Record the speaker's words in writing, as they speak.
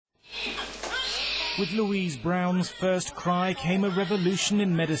With Louise Brown's first cry came a revolution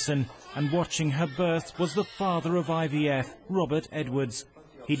in medicine, and watching her birth was the father of IVF, Robert Edwards.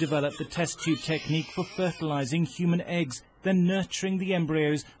 He developed the test tube technique for fertilizing human eggs, then nurturing the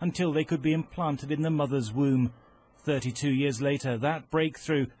embryos until they could be implanted in the mother's womb. 32 years later, that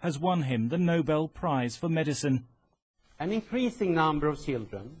breakthrough has won him the Nobel Prize for Medicine. An increasing number of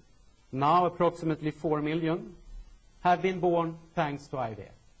children, now approximately 4 million, have been born thanks to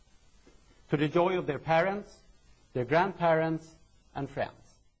IVF, to the joy of their parents, their grandparents and friends.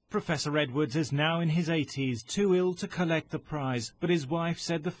 Professor Edwards is now in his 80s, too ill to collect the prize, but his wife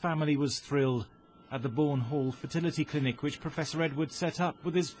said the family was thrilled. At the Bourne Hall Fertility Clinic, which Professor Edwards set up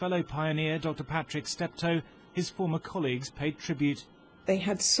with his fellow pioneer, Dr. Patrick Steptoe, his former colleagues paid tribute. They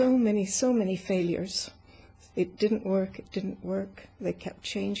had so many failures. It didn't work. They kept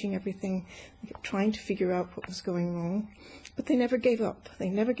changing everything, they kept trying to figure out what was going wrong. But they never gave up.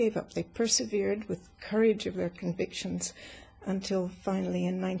 They persevered with courage of their convictions until finally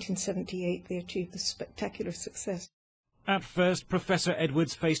in 1978 they achieved this spectacular success. At first, Professor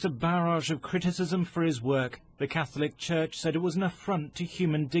Edwards faced a barrage of criticism for his work. The Catholic Church said it was an affront to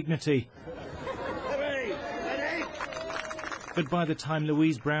human dignity. But by the time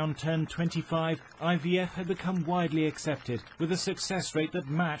Louise Brown turned 25, IVF had become widely accepted, with a success rate that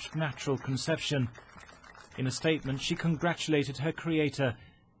matched natural conception. In a statement, she congratulated her creator.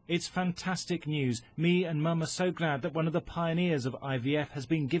 "It's fantastic news. Me and Mum are so glad that one of the pioneers of IVF has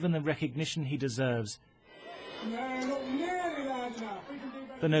been given the recognition he deserves."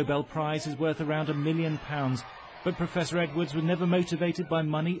 The Nobel Prize is worth around £1 million, but Professor Edwards was never motivated by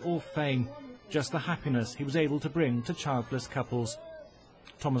money or fame, just the happiness he was able to bring to childless couples.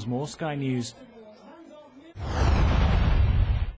 Thomas Moore, Sky News.